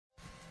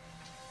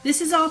This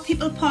is Our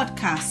People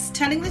podcast,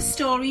 telling the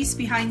stories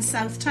behind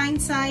South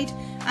Tyneside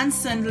and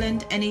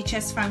Sunderland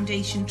NHS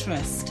Foundation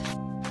Trust.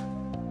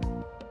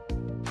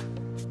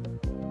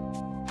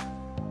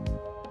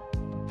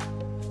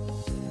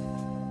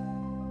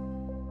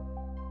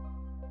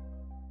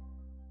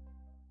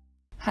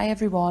 Hi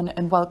everyone,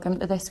 and welcome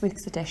to this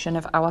week's edition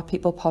of Our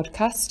People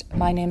podcast.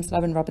 My name's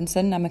Lauren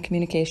Robinson. I'm a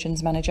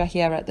communications manager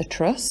here at the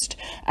Trust.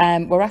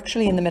 We're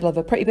actually in the middle of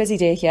a pretty busy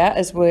day here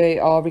as we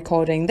are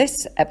recording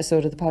this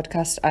episode of the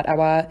podcast at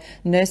our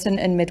Nursing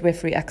and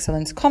Midwifery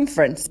Excellence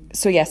conference.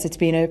 So yes, it's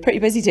been a pretty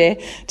busy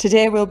day.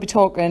 Today we'll be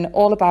talking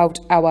all about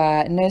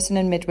our Nursing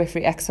and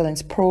Midwifery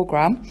Excellence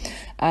programme.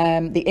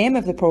 The aim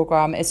of the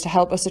programme is to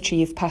help us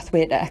achieve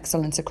Pathway to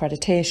Excellence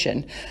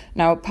accreditation.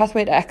 Now,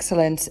 Pathway to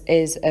Excellence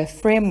is a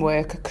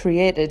framework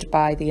created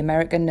by the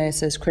American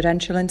Nursing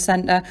Credentialing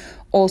Center,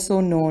 also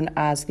known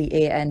as the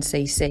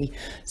ANCC.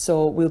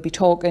 So we'll be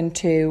talking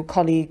to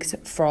colleagues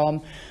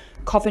from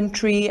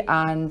Coventry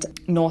and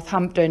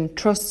Northampton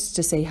trusts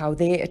to see how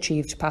they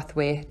achieved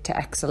Pathway to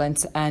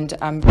Excellence, and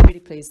I'm really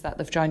pleased that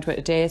they've joined me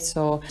today.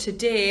 So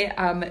today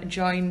I'm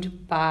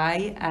joined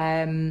by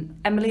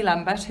Emily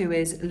Lambert, who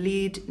is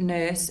lead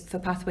nurse for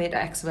Pathway to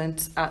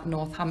Excellence at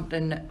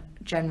Northampton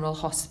General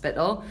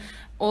Hospital,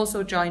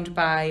 also joined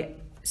by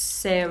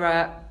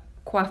Sarah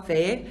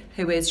Coiffé,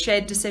 who is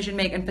Shared Decision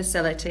Making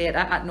Facilitator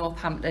at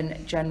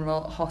Northampton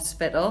General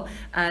Hospital,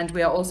 and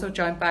we are also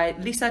joined by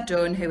Lisa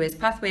Dunn, who is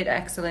Pathway to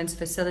Excellence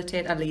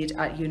Facilitator Lead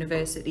at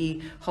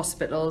University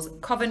Hospitals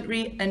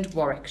Coventry and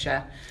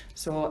Warwickshire.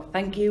 So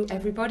thank you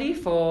everybody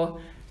for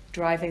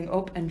driving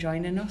up and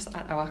joining us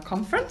at our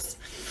conference.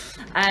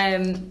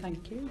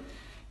 Thank you.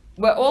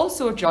 We're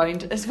also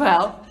joined as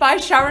well by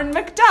Sharon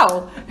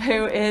McDowell,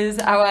 who is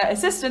our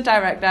Assistant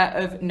Director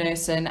of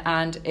Nursing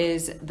and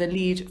is the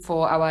lead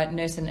for our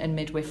Nursing and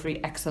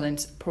Midwifery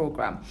Excellence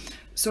programme.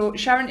 So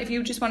Sharon, if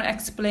you just want to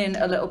explain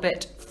a little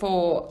bit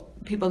for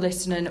people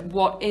listening,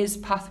 what is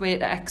Pathway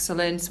to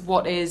Excellence,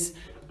 what is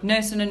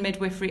Nursing and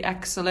Midwifery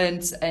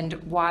Excellence, and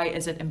why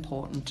is it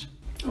important?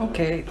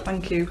 Okay,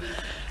 thank you.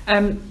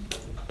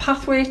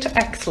 Pathway to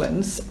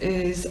Excellence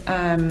is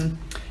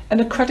an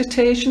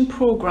accreditation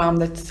programme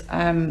that's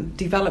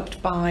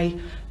developed by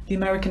the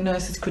American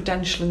Nursing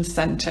Credentialing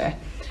Center,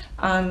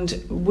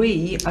 and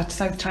we at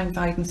South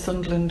Tyneside and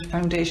Sunderland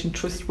Foundation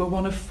Trust were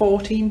one of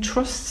 14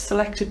 trusts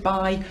selected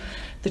by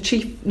the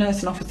Chief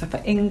Nursing Officer for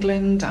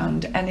England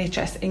and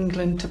NHS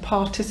England to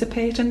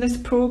participate in this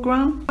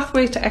programme.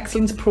 Pathway to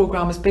Excellence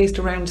programme is based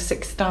around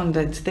 6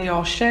 standards. They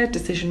are shared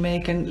decision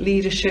making,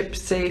 leadership,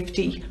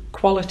 safety,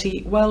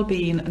 quality,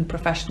 well-being and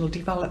professional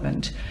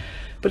development.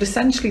 But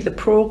essentially the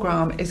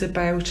programme is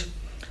about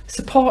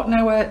supporting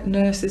our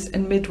nurses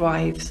and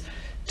midwives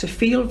to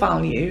feel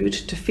valued,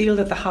 to feel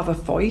that they have a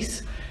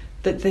voice,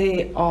 that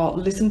they are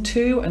listened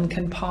to and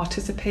can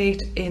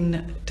participate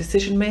in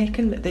decision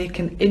making, that they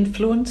can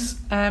influence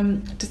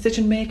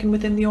decision making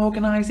within the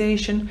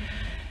organisation,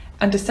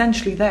 and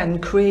essentially then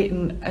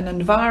creating an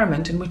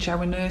environment in which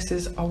our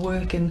nurses are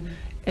working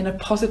in a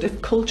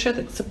positive culture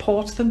that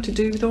supports them to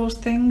do those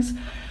things.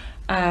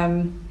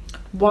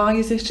 Why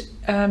is it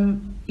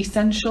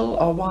essential,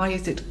 or why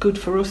is it good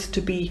for us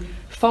to be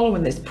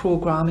following this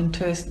programme in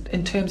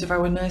terms of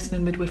our Nursing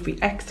and Midwifery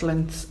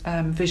Excellence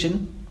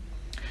vision?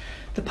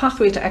 The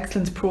Pathway to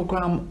Excellence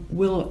programme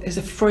is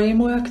a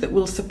framework that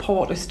will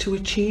support us to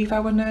achieve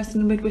our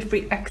Nursing and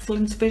Midwifery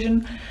Excellence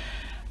vision,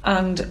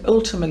 and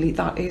ultimately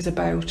that is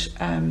about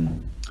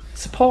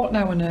supporting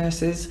our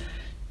nurses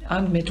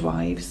and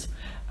midwives.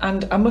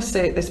 And I must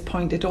say at this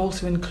point, it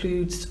also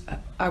includes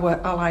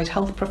our allied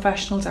health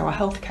professionals, our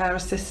healthcare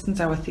assistants,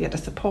 our theatre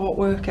support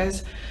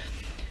workers,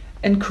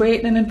 and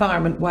creating an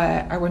environment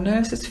where our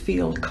nurses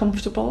feel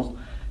comfortable,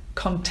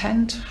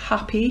 content,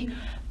 happy,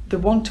 they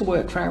want to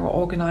work for our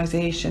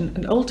organisation,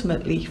 and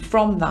ultimately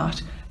from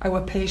that,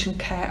 our patient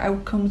care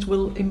outcomes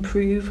will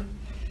improve.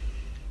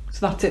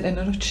 So that's it in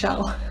a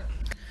nutshell.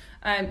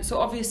 So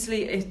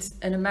obviously it's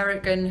an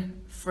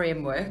American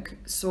framework,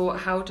 so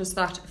how does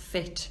that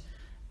fit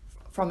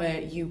from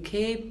a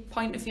UK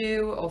point of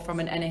view or from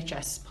an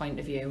NHS point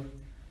of view?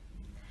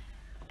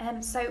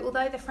 So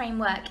although the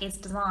framework is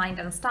designed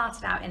and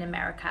started out in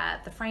America,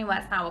 the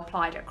framework's now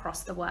applied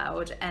across the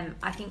world.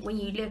 I think when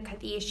you look at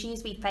the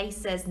issues we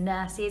face as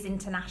nurses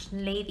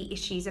internationally, the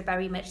issues are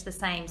very much the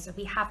same. So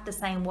we have the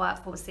same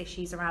workforce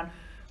issues around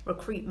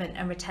recruitment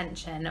and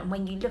retention. And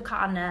when you look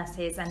at our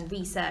nurses and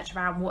research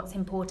around what's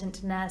important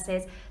to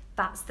nurses,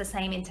 that's the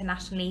same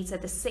internationally. So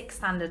the 6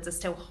 standards are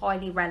still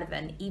highly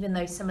relevant, even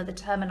though some of the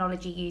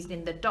terminology used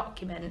in the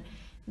document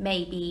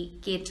may be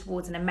geared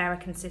towards an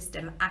American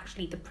system.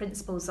 Actually, the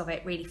principles of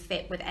it really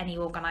fit with any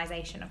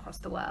organisation across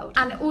the world.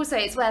 And also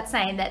it's worth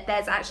saying that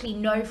there's actually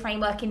no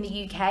framework in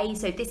the UK,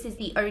 so this is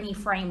the only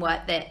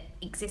framework that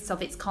exists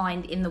of its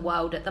kind in the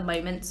world at the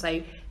moment,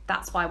 so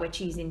that's why we're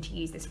choosing to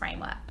use this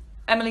framework.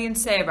 Emily and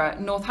Sarah,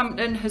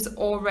 Northampton has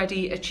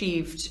already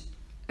achieved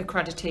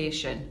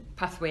accreditation,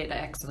 Pathway to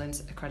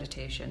Excellence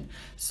accreditation.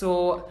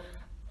 So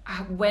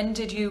when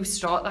did you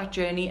start that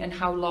journey and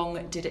how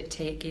long did it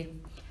take you?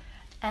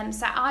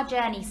 So our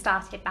journey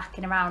started back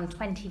in around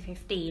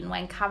 2015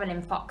 when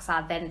Carolyn Fox,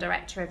 our then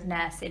Director of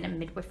Nursing and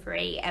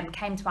Midwifery,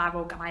 came to our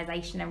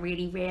organisation and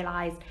really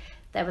realised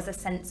there was a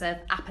sense of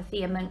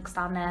apathy amongst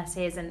our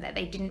nurses and that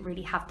they didn't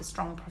really have the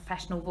strong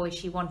professional voice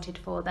she wanted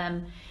for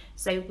them.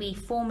 So we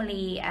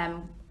formally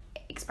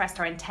expressed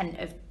our intent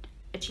of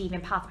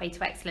achieving Pathway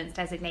to Excellence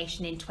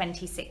designation in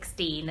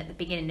 2016 at the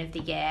beginning of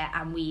the year,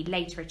 and we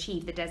later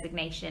achieved the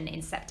designation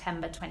in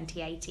September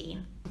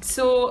 2018.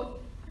 So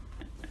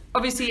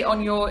obviously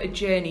on your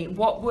journey,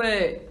 what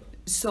were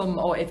some,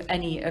 or if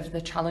any, of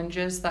the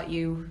challenges that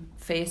you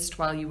faced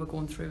while you were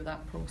going through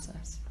that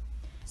process?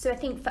 So I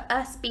think for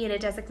us being a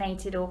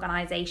designated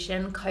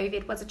organisation,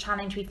 COVID was a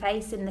challenge we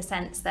faced in the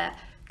sense that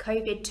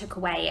COVID took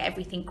away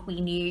everything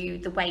we knew,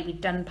 the way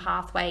we'd done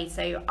Pathway.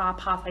 So our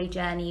Pathway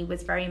journey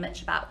was very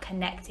much about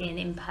connecting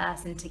in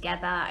person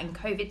together, and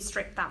COVID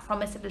stripped that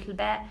from us a little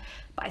bit.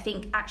 But I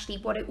think actually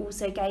what it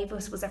also gave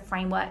us was a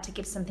framework to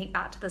give something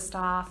back to the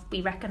staff.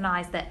 We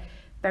recognised that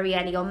very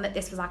early on that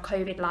this was our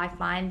COVID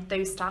lifeline.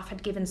 Those staff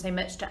had given so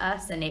much to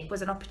us, and it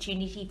was an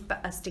opportunity for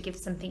us to give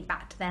something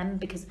back to them,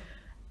 because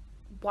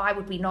why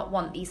would we not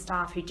want these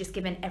staff who'd just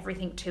given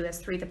everything to us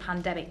through the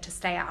pandemic to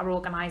stay at our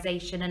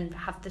organisation and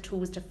have the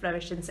tools to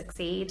flourish and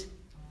succeed?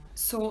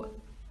 So,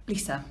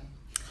 Lisa,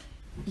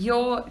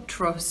 your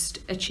trust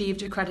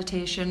achieved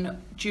accreditation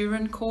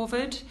during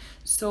COVID.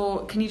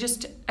 So can you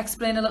just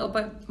explain a little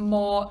bit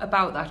more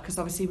about that? Because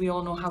obviously we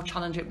all know how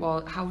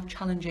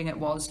challenging it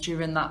was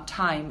during that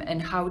time, and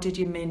how did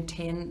you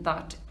maintain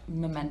that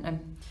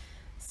momentum?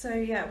 So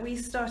yeah, we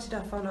started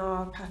off on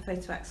our Pathway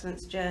to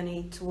Excellence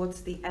journey towards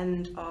the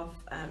end of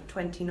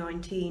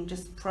 2019,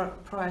 just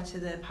prior to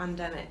the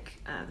pandemic,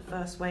 the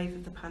first wave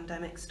of the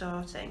pandemic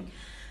starting.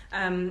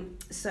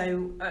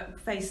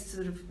 Faced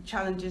sort of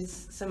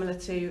challenges similar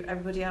to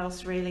everybody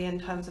else really in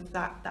terms of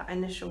that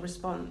initial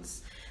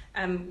response.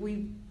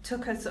 We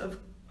took a sort of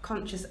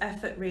conscious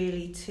effort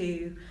really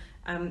to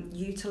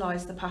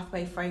utilise the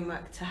Pathway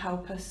framework to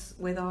help us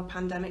with our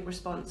pandemic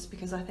response,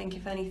 because I think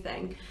if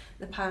anything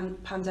the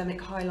pandemic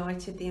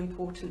highlighted the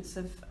importance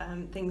of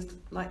things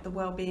like the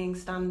wellbeing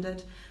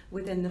standard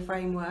within the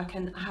framework,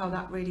 and how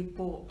that really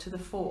brought to the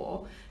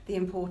fore the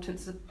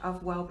importance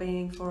of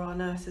wellbeing for our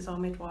nurses, our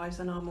midwives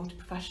and our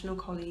multi-professional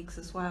colleagues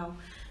as well.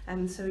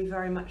 So we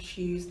very much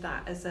used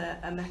that as a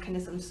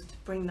mechanism to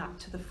bring that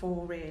to the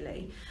fore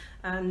really.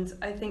 And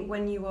I think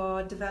when you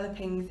are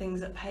developing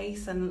things at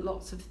pace, and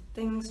lots of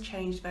things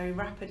changed very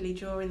rapidly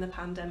during the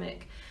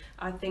pandemic,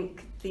 I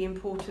think the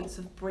importance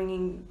of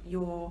bringing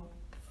your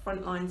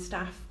frontline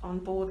staff on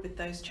board with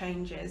those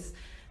changes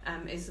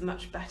is a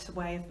much better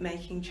way of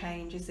making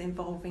change, is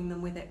involving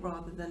them with it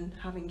rather than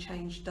having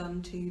change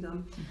done to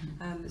them.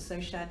 Mm-hmm.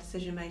 So shared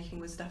decision making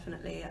was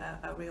definitely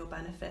a real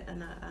benefit,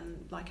 and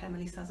like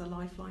Emily says, a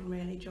lifeline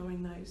really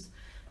during those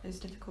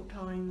difficult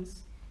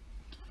times.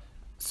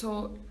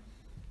 So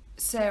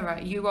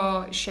Sarah, you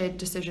are shared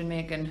decision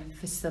making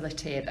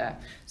facilitator.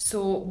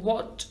 So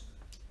what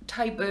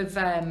type of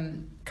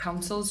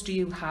councils do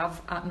you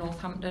have at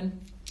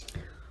Northampton?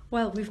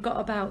 Well, we've got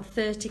about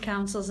 30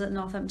 councils at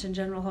Northampton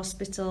General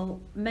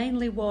Hospital,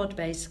 mainly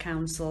ward-based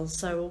councils.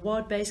 So a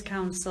ward-based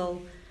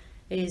council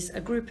is a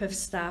group of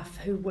staff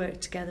who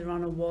work together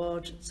on a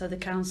ward. So the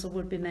council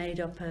would be made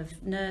up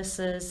of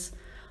nurses,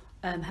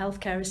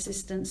 healthcare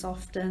assistants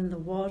often, the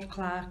ward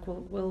clerk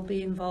will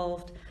be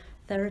involved.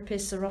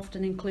 Therapists are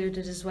often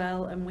included as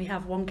well, and we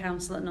have one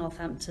council at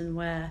Northampton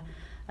where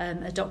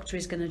a doctor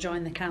is going to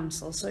join the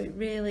council. So it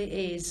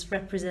really is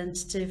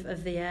representative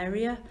of the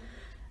area.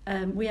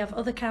 We have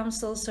other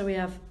councils, so we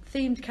have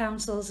themed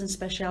councils and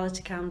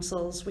speciality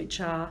councils, which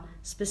are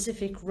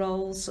specific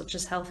roles, such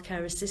as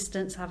healthcare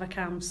assistants have a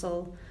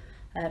council,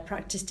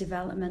 practice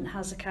development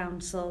has a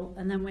council,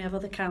 and then we have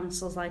other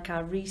councils like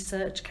our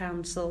research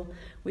council,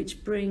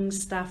 which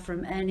brings staff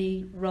from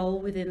any role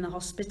within the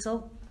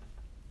hospital.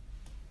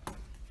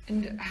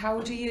 And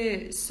how do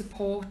you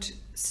support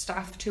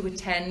staff to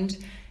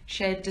attend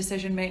shared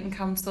decision making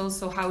councils?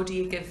 So how do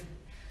you give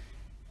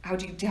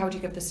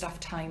the staff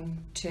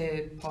time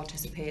to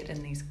participate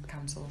in these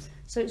councils?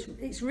 So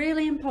it's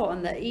really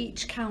important that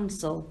each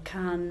council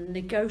can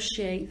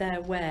negotiate their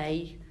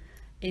way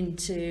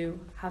into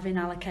having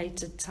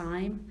allocated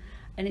time,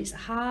 and it's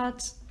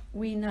hard,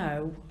 we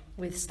know,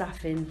 with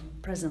staffing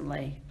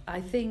presently.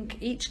 I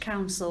think each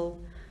council,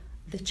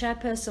 the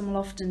chairperson will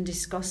often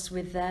discuss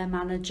with their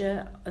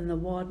manager and the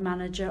ward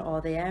manager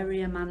or the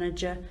area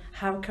manager,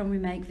 how can we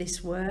make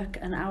this work?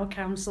 And our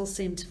councils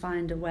seem to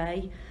find a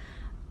way.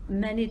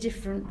 Many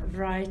different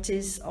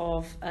varieties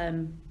of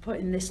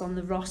putting this on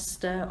the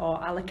roster or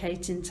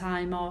allocating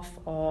time off,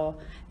 or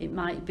it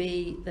might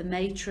be the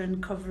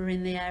matron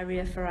covering the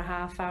area for a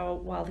half hour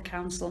while the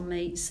council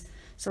meets.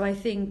 So I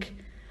think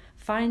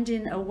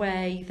finding a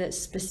way that's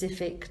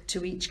specific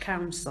to each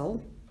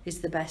council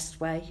is the best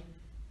way.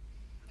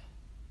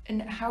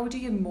 And how do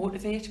you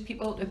motivate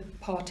people to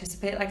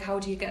participate? Like, how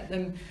do you get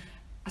them,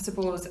 I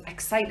suppose,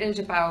 excited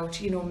about,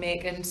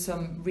 making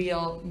some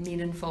real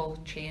meaningful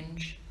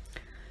change?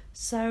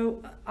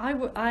 So I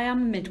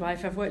am a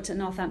midwife. I've worked at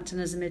Northampton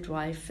as a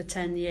midwife for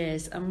 10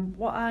 years, and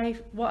what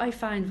I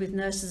find with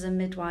nurses and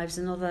midwives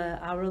and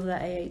our other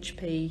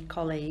AHP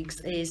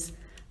colleagues is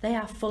they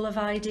are full of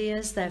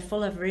ideas. They're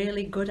full of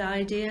really good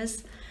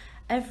ideas.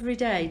 Every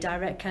day,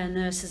 direct care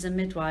nurses and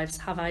midwives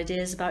have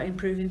ideas about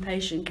improving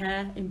patient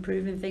care,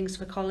 improving things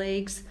for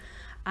colleagues,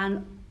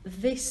 and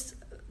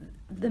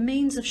the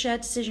means of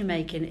shared decision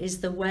making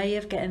is the way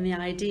of getting the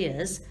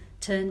ideas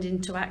turned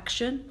into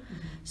action.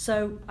 Mm-hmm.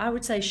 So I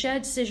would say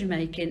shared decision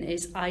making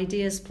is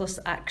ideas plus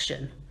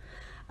action.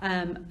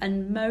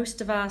 And most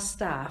of our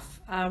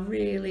staff are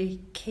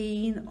really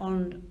keen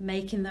on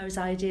making those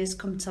ideas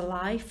come to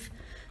life.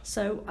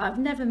 So I've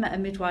never met a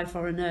midwife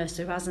or a nurse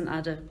who hasn't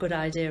had a good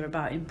idea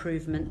about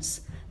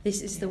improvements.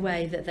 This is the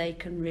way that they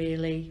can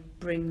really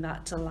bring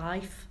that to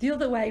life. The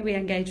other way we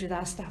engage with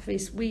our staff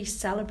is we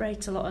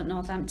celebrate a lot at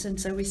Northampton,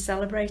 so we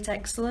celebrate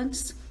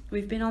excellence.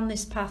 We've been on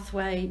this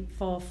pathway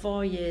for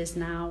 4 years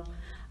now,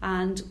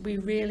 and we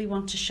really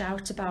want to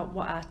shout about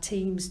what our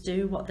teams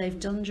do, what they've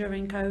done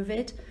during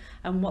COVID,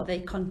 and what they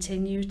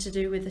continue to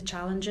do with the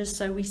challenges.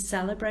 So we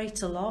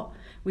celebrate a lot.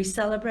 We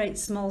celebrate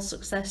small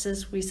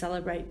successes, we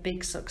celebrate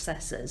big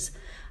successes.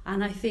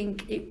 And I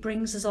think it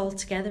brings us all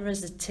together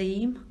as a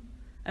team,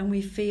 and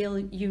we feel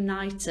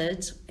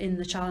united in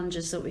the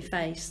challenges that we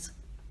face.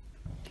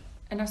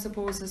 And I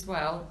suppose as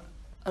well,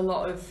 a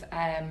lot of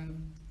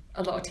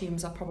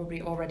teams are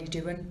probably already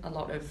doing a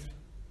lot of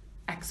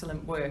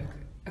excellent work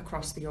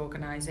across the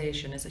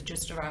organisation. Is it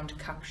just around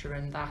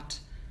capturing that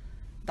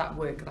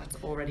work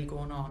that's already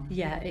going on?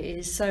 Yeah, it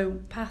is.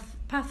 So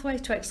Pathway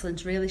to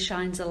Excellence really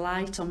shines a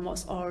light on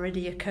what's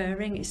already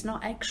occurring. It's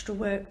not extra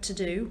work to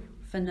do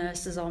for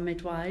nurses or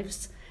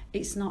midwives.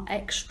 It's not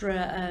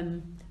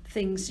extra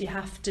things you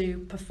have to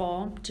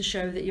perform to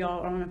show that you're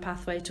on a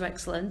pathway to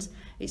excellence.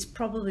 It's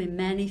probably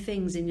many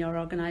things in your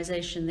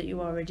organisation that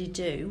you already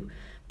do.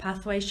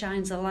 Pathway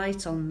shines a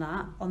light on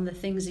that, on the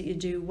things that you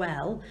do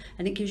well,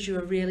 and it gives you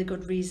a really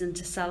good reason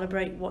to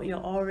celebrate what you're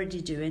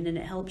already doing, and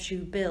it helps you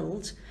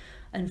build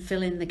and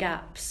fill in the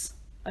gaps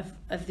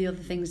of the other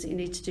things that you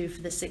need to do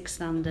for the 6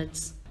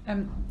 standards.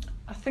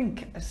 I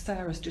think, as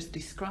Sarah's just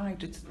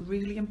described, it's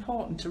really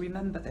important to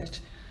remember that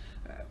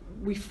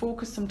we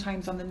focus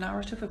sometimes on the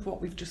narrative of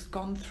what we've just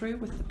gone through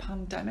with the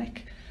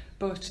pandemic,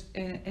 but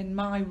in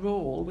my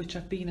role, which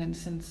I've been in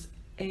since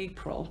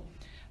April,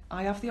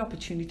 I have the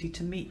opportunity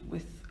to meet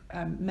with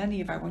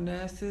many of our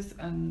nurses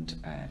and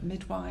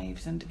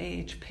midwives and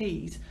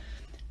AHPs,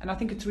 and I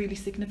think it's really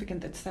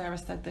significant that Sarah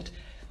said that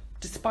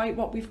despite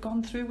what we've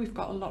gone through, we've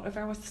got a lot of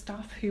our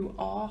staff who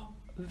are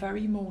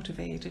very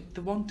motivated.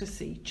 They want to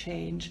see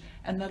change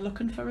and they're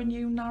looking for a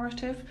new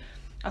narrative.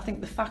 I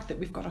think the fact that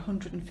we've got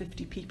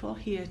 150 people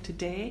here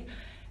today,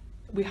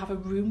 we have a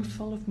room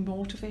full of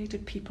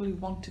motivated people who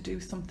want to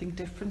do something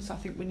different. So I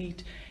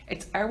think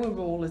it's our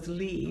role as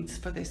leads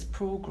for this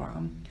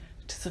programme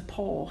to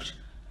support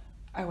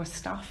our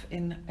staff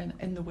in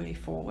the way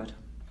forward.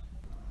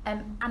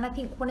 And I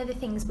think one of the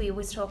things we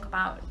always talk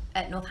about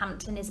at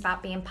Northampton is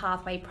about being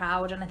pathway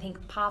proud, and I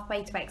think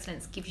Pathway to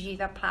Excellence gives you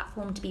that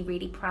platform to be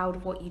really proud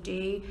of what you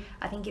do.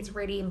 I think it's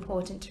really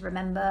important to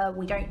remember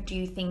we don't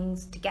do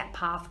things to get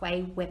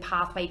pathway, we're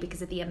pathway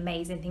because of the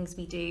amazing things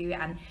we do,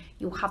 and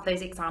you'll have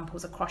those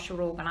examples across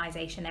your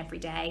organisation every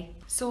day.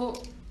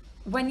 So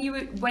when you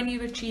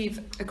achieve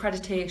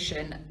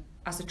accreditation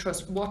as a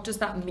trust, what does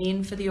that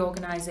mean for the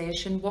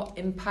organisation? What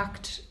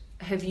impact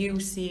have you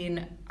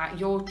seen at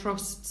your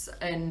trusts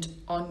and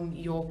on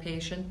your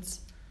patients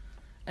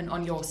and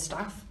on your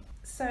staff?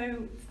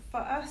 So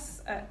for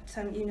us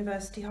at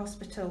university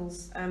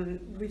hospitals,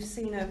 we've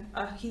seen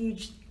a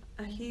huge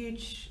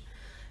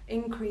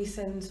increase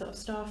in sort of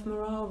staff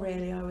morale,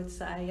 really, I would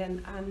say,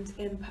 and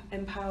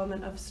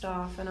empowerment of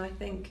staff. And I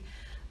think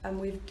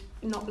we've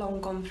not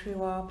long gone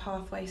through our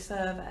pathway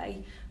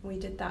survey. We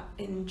did that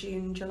in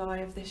June, July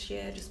of this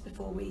year, just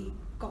before we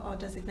got our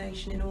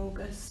designation in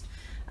August.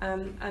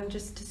 And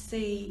just to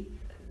see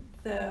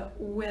the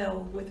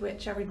will with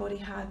which everybody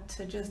had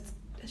to just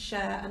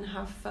share and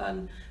have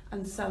fun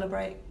and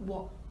celebrate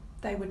what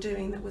they were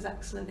doing that was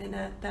excellent in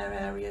their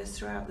areas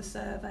throughout the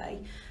survey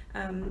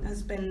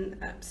has been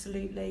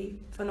absolutely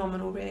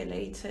phenomenal,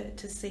 really,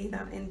 to see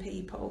that in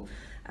people.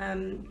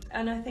 And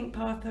I think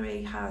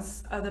Pathway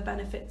has other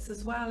benefits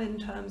as well, in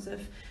terms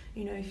of,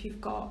 if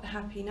you've got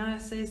happy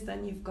nurses,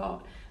 then you've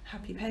got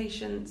happy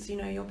patients,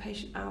 your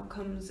patient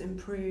outcomes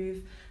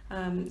improve,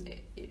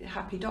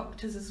 happy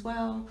doctors as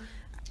well.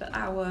 But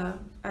our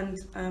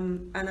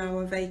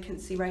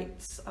vacancy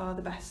rates are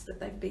the best that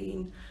they've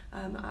been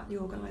at the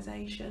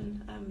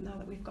organisation now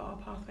that we've got our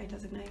pathway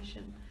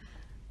designation.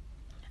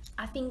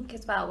 I think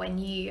as well, when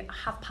you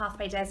have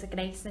pathway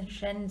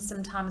designation,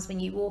 sometimes when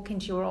you walk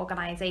into your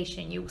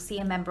organisation, you'll see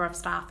a member of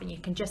staff and you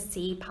can just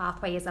see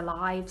pathway is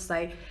alive.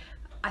 So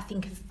I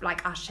think of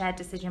like our shared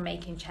decision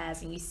making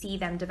chairs, and you see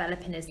them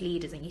developing as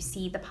leaders and you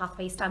see the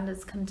pathway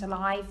standards come to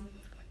life.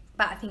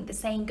 But I think the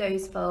same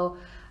goes for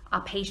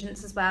our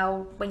patients as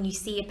well. When you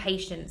see a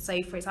patient,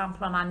 so for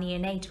example on our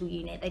neonatal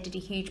unit, they did a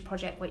huge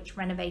project which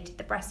renovated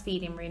the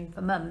breastfeeding room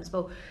for mums.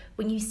 Well,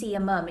 when you see a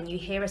mum and you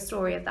hear a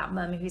story of that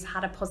mum who's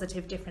had a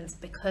positive difference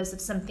because of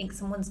something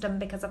someone's done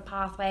because of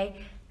Pathway,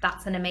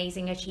 that's an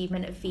amazing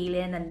achievement of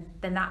feeling, and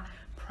then that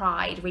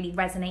pride really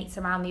resonates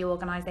around the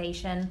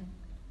organisation.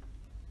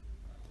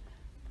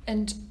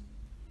 And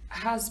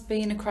has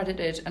been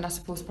accredited, and I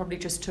suppose probably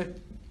just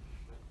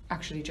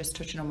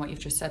touching on what you've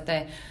just said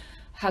there,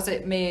 has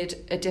it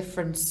made a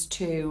difference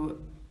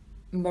to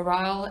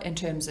morale in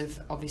terms of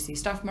obviously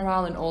staff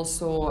morale, and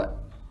also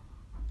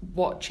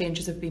what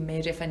changes have been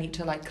made, if any,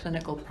 to like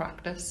clinical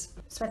practice?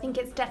 So I think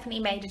it's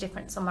definitely made a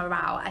difference on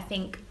morale. I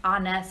think our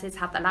nurses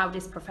have the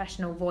loudest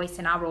professional voice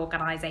in our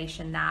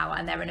organisation now,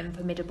 and they're an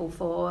formidable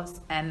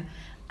force. And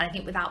I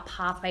think without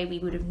Pathway, we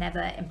would have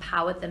never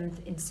empowered them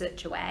in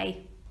such a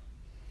way.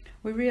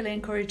 We really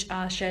encourage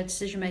our shared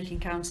decision-making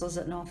councils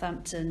at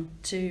Northampton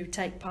to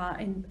take part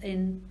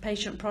in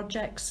patient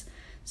projects.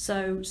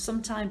 So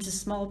sometimes a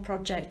small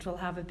project will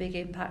have a big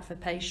impact for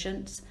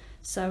patients.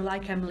 So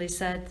like Emily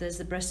said, there's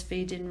the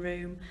breastfeeding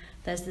room,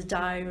 there's the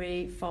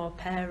diary for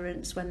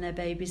parents when their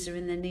babies are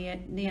in the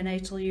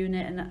neonatal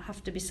unit and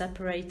have to be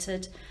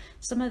separated.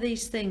 Some of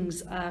these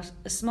things are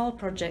small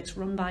projects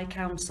run by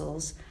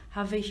councils,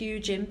 have a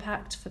huge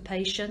impact for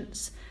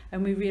patients,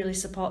 and we really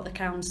support the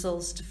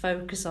councils to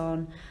focus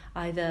on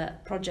either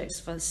projects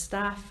for the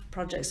staff,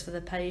 projects for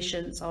the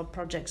patients, or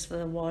projects for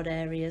the ward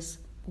areas.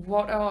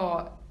 What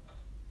are,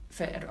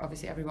 for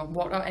obviously everyone,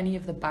 what are any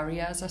of the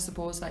barriers, I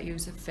suppose, that you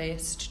have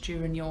faced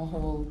during your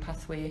whole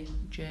Pathway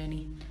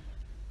journey?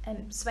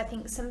 So I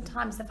think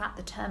sometimes the fact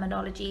the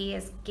terminology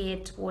is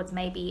geared towards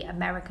maybe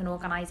American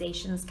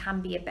organisations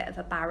can be a bit of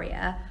a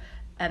barrier.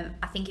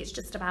 I think it's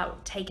just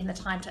about taking the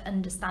time to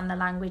understand the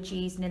language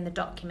used in the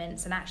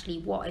documents and actually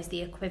what is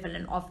the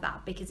equivalent of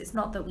that, because it's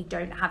not that we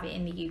don't have it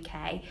in the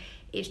UK,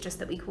 it's just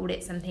that we call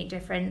it something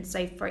different.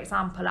 So for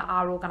example, at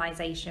our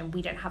organisation,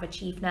 we don't have a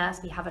chief nurse,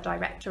 we have a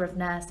director of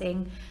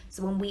nursing.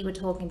 So when we were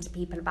talking to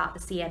people about the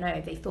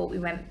CNO, they thought we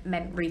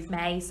meant Ruth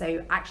May.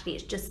 So actually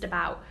it's just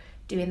about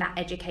doing that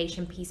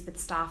education piece with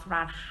staff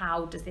around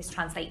how does this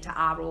translate to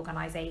our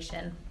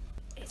organisation.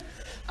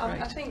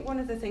 I think one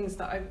of the things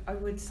that I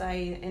would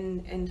say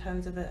in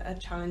terms of a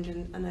challenge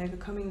and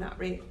overcoming that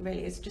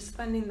really is just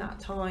spending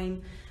that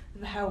time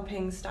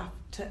helping staff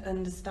to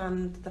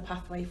understand the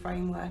Pathway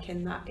framework,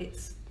 in that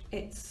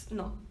it's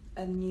not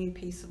a new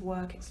piece of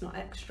work, it's not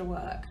extra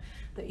work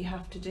that you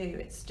have to do,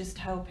 it's just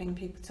helping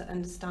people to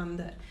understand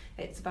that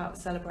it's about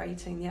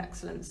celebrating the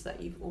excellence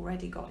that you've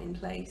already got in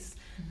place.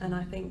 And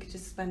I think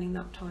just spending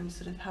that time to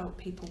sort of help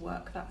people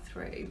work that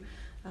through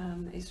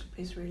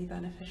is really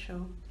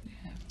beneficial.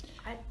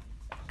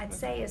 I'd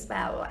say as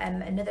well,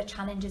 another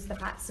challenge is the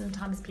fact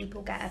sometimes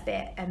people get a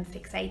bit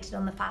fixated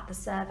on the fact the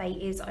survey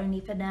is only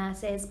for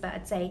nurses, but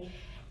I'd say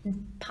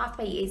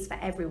Pathway is for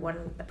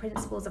everyone. The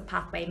principles of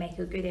Pathway make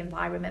a good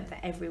environment for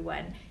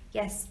everyone.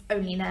 Yes,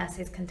 only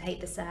nurses can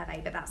take the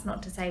survey, but that's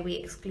not to say we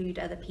exclude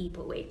other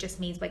people. It just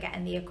means we're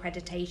getting the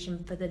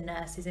accreditation for the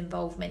nurses'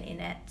 involvement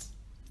in it.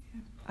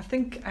 I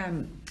think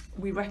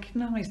we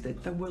recognise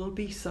that there will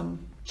be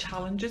some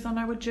challenges on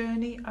our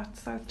journey at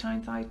South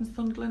Tyneside and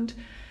Sunderland.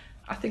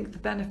 I think the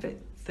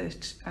benefit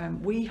that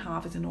we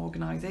have as an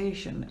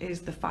organisation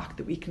is the fact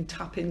that we can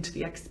tap into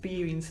the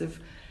experience of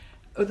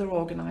other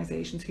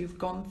organisations who've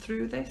gone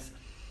through this.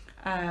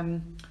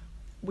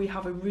 We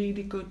have a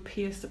really good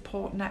peer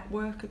support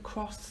network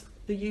across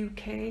the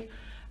UK,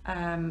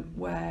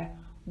 where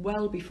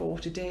well before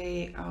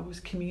today I was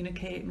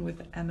communicating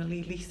with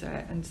Emily,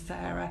 Lisa and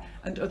Sarah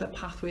and other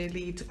Pathway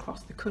leads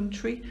across the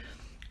country.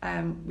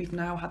 We've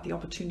now had the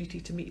opportunity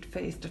to meet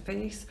face to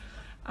face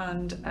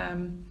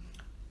and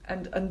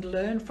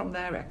learn from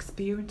their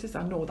experiences.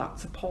 I know that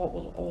support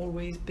will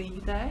always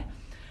be there,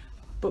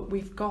 but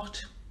we've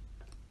got,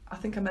 I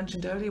think I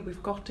mentioned earlier,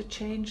 we've got to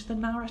change the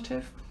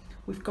narrative.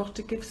 We've got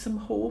to give some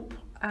hope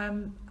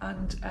and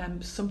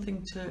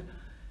something to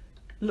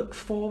look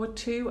forward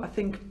to. I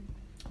think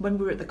when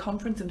we were at the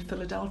conference in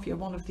Philadelphia,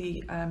 one of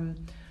the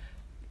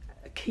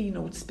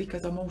keynote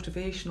speakers or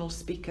motivational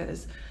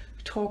speakers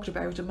talked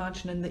about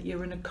imagining that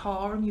you're in a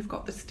car and you've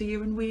got the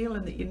steering wheel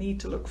and that you need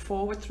to look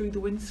forward through the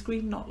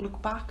windscreen, not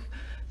look back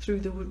through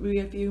the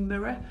rear view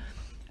mirror.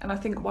 And I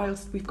think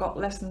whilst we've got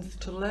lessons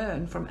to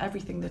learn from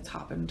everything that's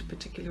happened,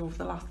 particularly over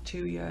the last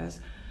 2 years,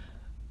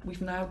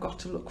 we've now got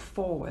to look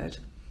forward.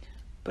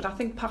 But I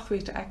think Pathway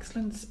to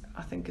Excellence,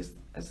 I think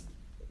as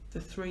the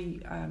three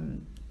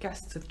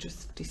guests have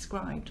just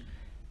described,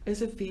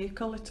 is a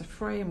vehicle, it's a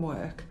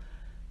framework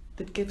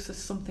that gives us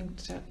something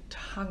to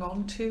hang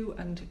on to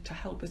and to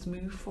help us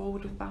move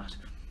forward with that.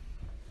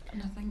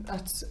 And I think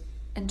that's,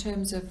 in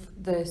terms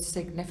of the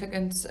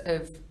significance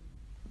of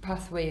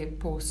Pathway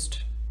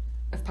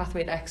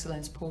to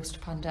Excellence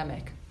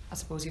post-pandemic, I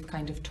suppose you've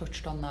kind of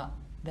touched on that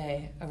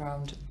there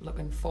around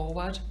looking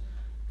forward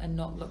and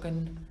not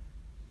looking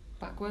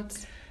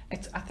backwards.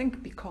 I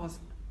think because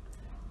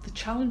the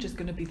challenge is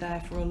going to be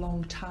there for a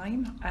long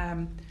time.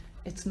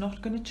 it's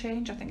not going to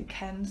change. I think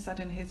Ken said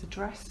in his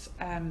address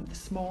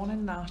this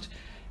morning that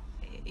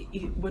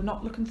we're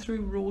not looking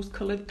through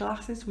rose-coloured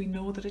glasses. We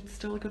know that it's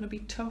still going to be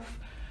tough,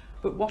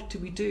 but what do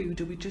we do?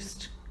 Do we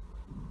just,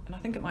 and I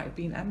think it might have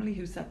been Emily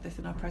who said this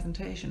in our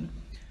presentation,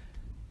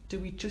 do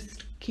we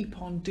just keep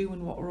on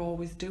doing what we're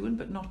always doing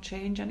but not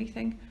change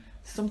anything?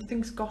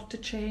 Something's got to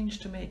change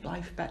to make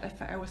life better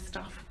for our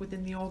staff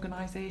within the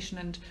organisation,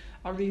 and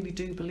I really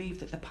do believe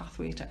that the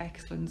Pathway to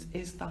Excellence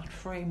is that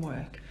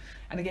framework.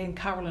 And again,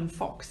 Carolyn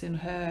Fox in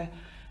her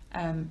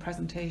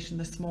presentation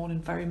this morning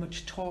very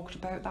much talked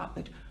about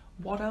that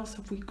what else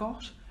have we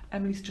got?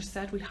 Emily's just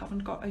said we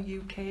haven't got a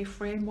UK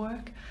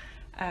framework,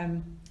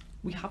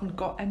 we haven't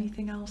got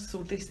anything else,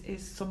 so this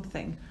is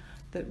something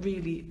that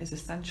really is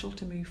essential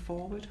to move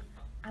forward.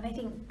 And I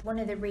think one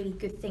of the really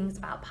good things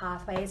about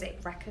Pathway is it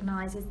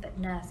recognises that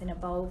nursing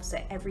evolves.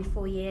 So every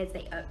 4 years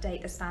they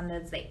update the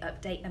standards, they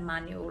update the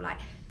manual, like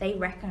they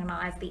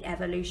recognise the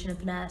evolution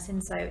of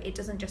nursing. So it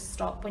doesn't just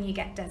stop when you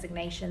get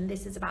designation.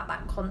 This is about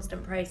that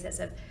constant process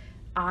of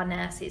our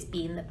nurses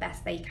being the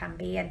best they can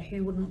be, and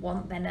who wouldn't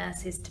want their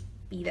nurses to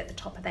be at the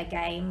top of their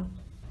game.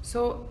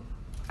 So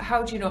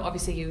how do you know,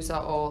 obviously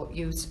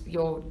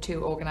your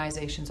two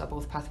organisations are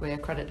both Pathway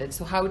accredited,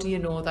 so how do you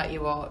know that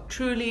you are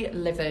truly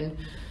living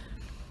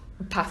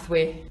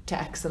Pathway to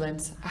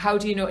Excellence? How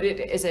do you know?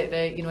 Is it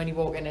when you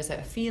walk in, is it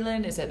a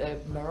feeling? Is it a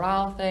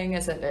morale thing?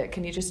 Is it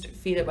can you just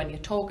feel it when you're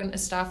talking to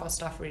staff? Are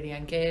staff really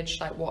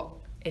engaged? Like, what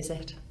is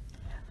it?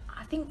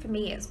 I think for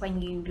me it's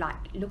when you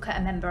look at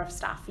a member of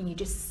staff and you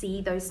just see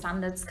those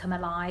standards come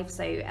alive.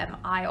 So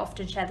I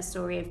often share the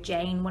story of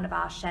Jane, one of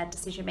our shared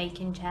decision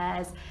making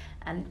chairs,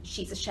 and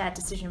she's a shared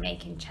decision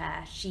making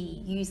chair.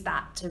 She used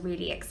that to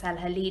really excel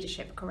her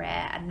leadership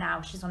career, and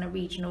now she's on a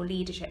regional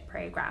leadership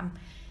programme.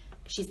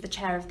 She's the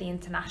chair of the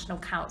International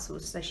Council,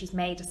 so she's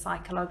made a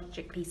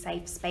psychologically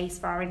safe space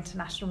for our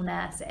international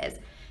nurses.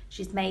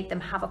 She's made them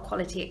have a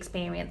quality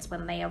experience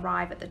when they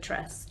arrive at the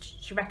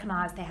trust. She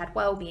recognised they had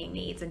wellbeing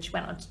needs, and she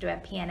went on to do a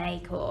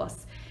PNA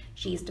course.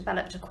 She's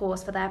developed a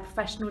course for their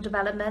professional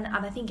development,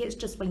 and I think it's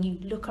just when you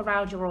look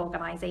around your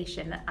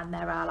organisation and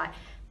there are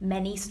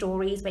many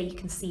stories where you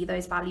can see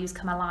those values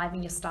come alive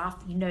in your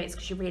staff, you know it's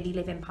because you really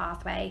live in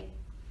Pathway.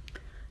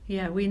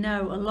 Yeah, we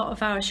know a lot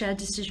of our shared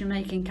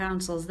decision-making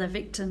councils, they're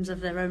victims of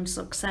their own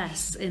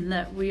success in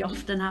that we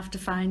often have to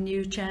find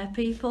new chair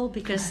people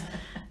because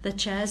the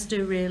chairs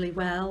do really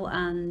well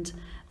and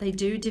they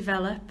do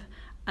develop,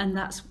 and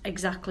that's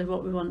exactly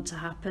what we want to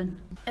happen.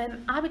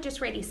 I would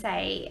just really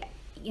say,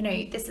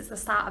 this is the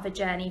start of a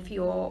journey for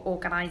your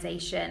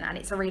organisation, and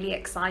it's a really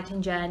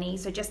exciting journey,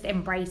 so just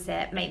embrace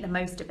it, make the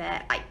most of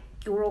it.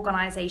 Your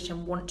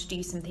organisation want to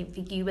do something for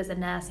you as a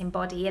nursing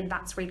body, and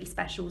that's really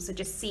special, so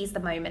just seize the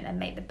moment and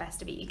make the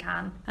best of it you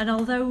can. And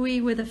although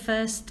we were the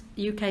first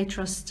UK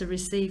trust to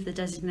receive the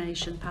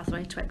designation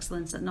Pathway to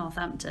Excellence at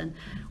Northampton,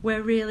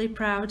 we're really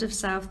proud of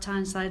South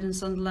Tyneside and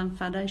Sunderland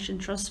Foundation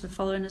Trust for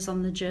following us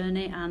on the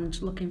journey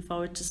and looking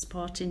forward to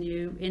supporting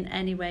you in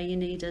any way you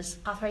need us.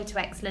 Pathway to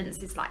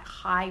Excellence is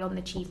high on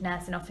the Chief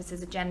Nursing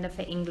Officer's agenda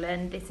for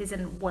England. This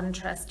isn't one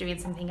trust doing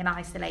something in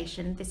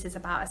isolation. This is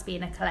about us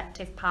being a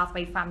collective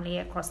Pathway family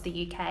across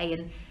the UK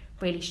and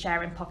really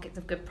sharing pockets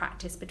of good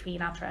practice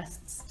between our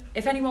trusts.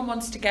 If anyone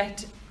wants to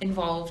get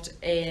involved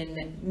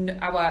in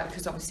our,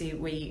 because obviously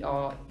we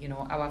are,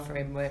 our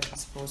framework, I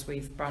suppose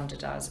we've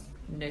branded as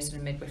Nursing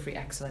and Midwifery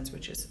Excellence,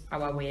 which is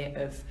our way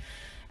of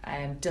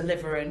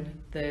delivering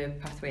the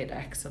Pathway to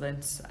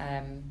Excellence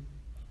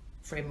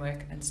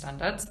framework and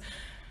standards.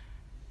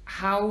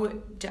 How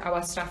do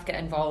our staff get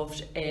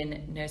involved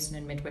in Nursing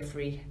and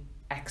Midwifery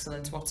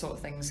Excellence? What sort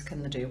of things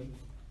can they do?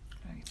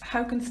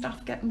 How can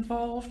staff get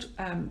involved?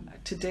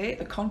 Today at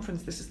the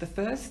conference, this is the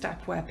first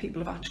step where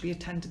people have actually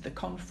attended the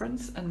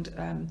conference, and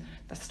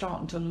they're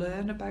starting to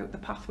learn about the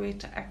Pathway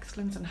to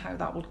Excellence and how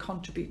that will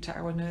contribute to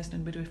our Nursing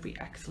and Midwifery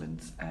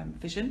Excellence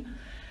vision.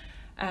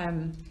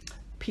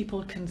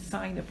 People can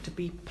sign up to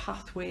be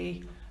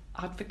Pathway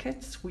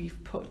advocates.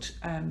 We've put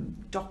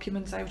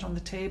documents out on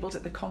the tables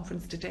at the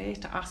conference today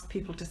to ask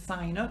people to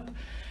sign up.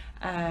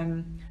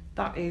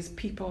 That is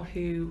people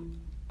who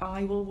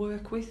I will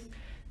work with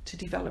to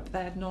develop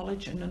their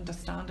knowledge and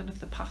understanding of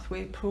the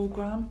Pathway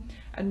programme,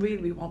 and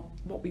really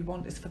what we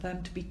want is for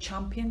them to be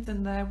champions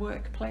in their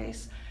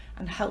workplace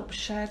and help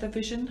share the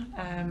vision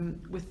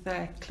with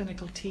their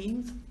clinical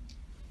teams.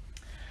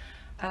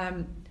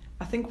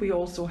 I think we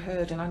also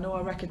heard, and I know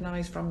I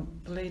recognise from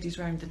the ladies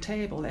around the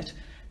table, that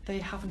they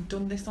haven't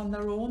done this on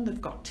their own. They've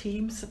got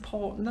teams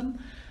supporting them,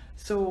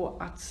 so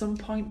at some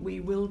point we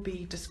will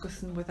be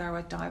discussing with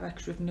our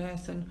Director of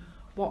Nursing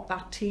what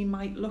that team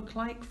might look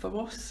like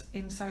for us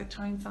in South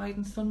Tyneside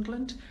and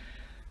Sunderland.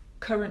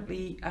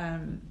 Currently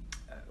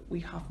we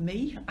have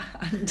me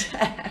and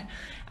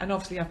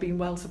obviously I've been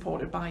well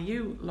supported by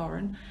you,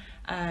 Lauren,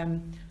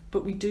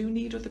 but we do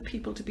need other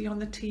people to be on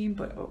the team,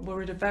 but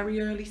we're at a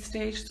very early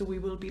stage, so we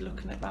will be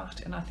looking at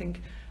that. And I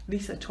think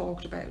Lisa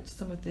talked about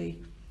some of the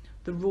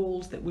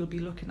roles that we'll be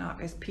looking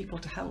at as people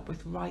to help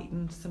with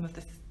writing some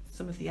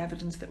of the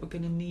evidence that we're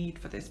going to need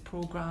for this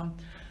programme.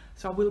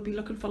 So I will be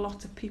looking for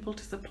lots of people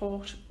to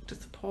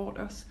support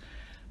us.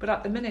 But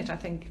at the minute, I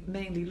think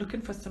mainly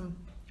looking for some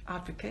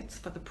advocates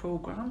for the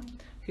programme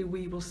who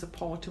we will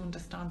support to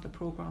understand the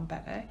programme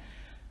better,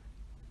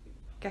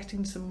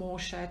 getting some more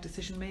shared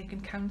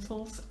decision-making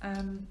councils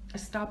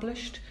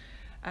established,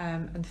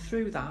 and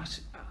through that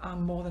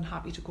I'm more than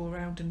happy to go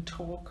around and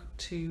talk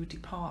to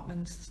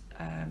departments,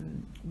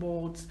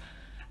 wards,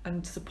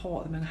 and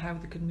support them in how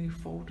they can move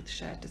forward with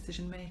shared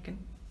decision-making.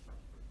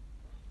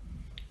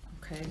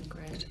 Okay,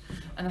 great.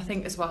 And I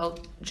think as well,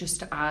 just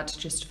to add,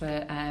 just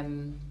for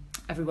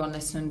everyone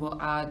listening, we'll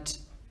add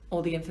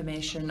all the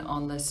information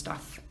on the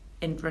staff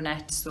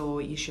intranet, so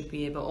you should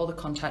be able, all the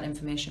contact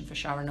information for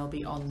Sharon will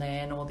be on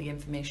there, and all the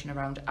information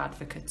around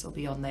advocates will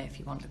be on there if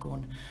you want to go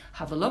and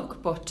have a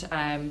look. But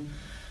I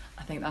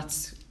think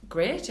that's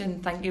great,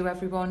 and thank you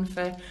everyone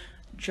for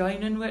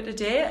joining with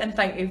today, and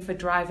thank you for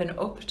driving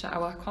up to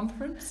our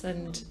conference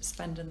and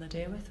spending the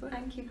day with us.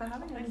 Thank you for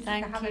having us.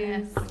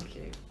 Thank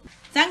you.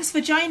 Thanks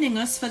for joining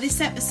us for this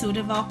episode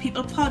of our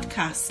People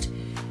podcast.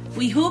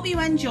 We hope you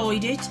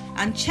enjoyed it,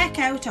 and check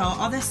out our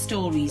other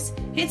stories.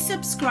 Hit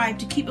subscribe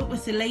to keep up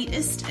with the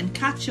latest and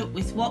catch up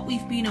with what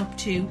we've been up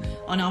to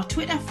on our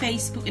Twitter,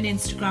 Facebook and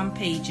Instagram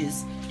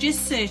pages.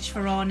 Just search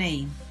for our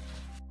name.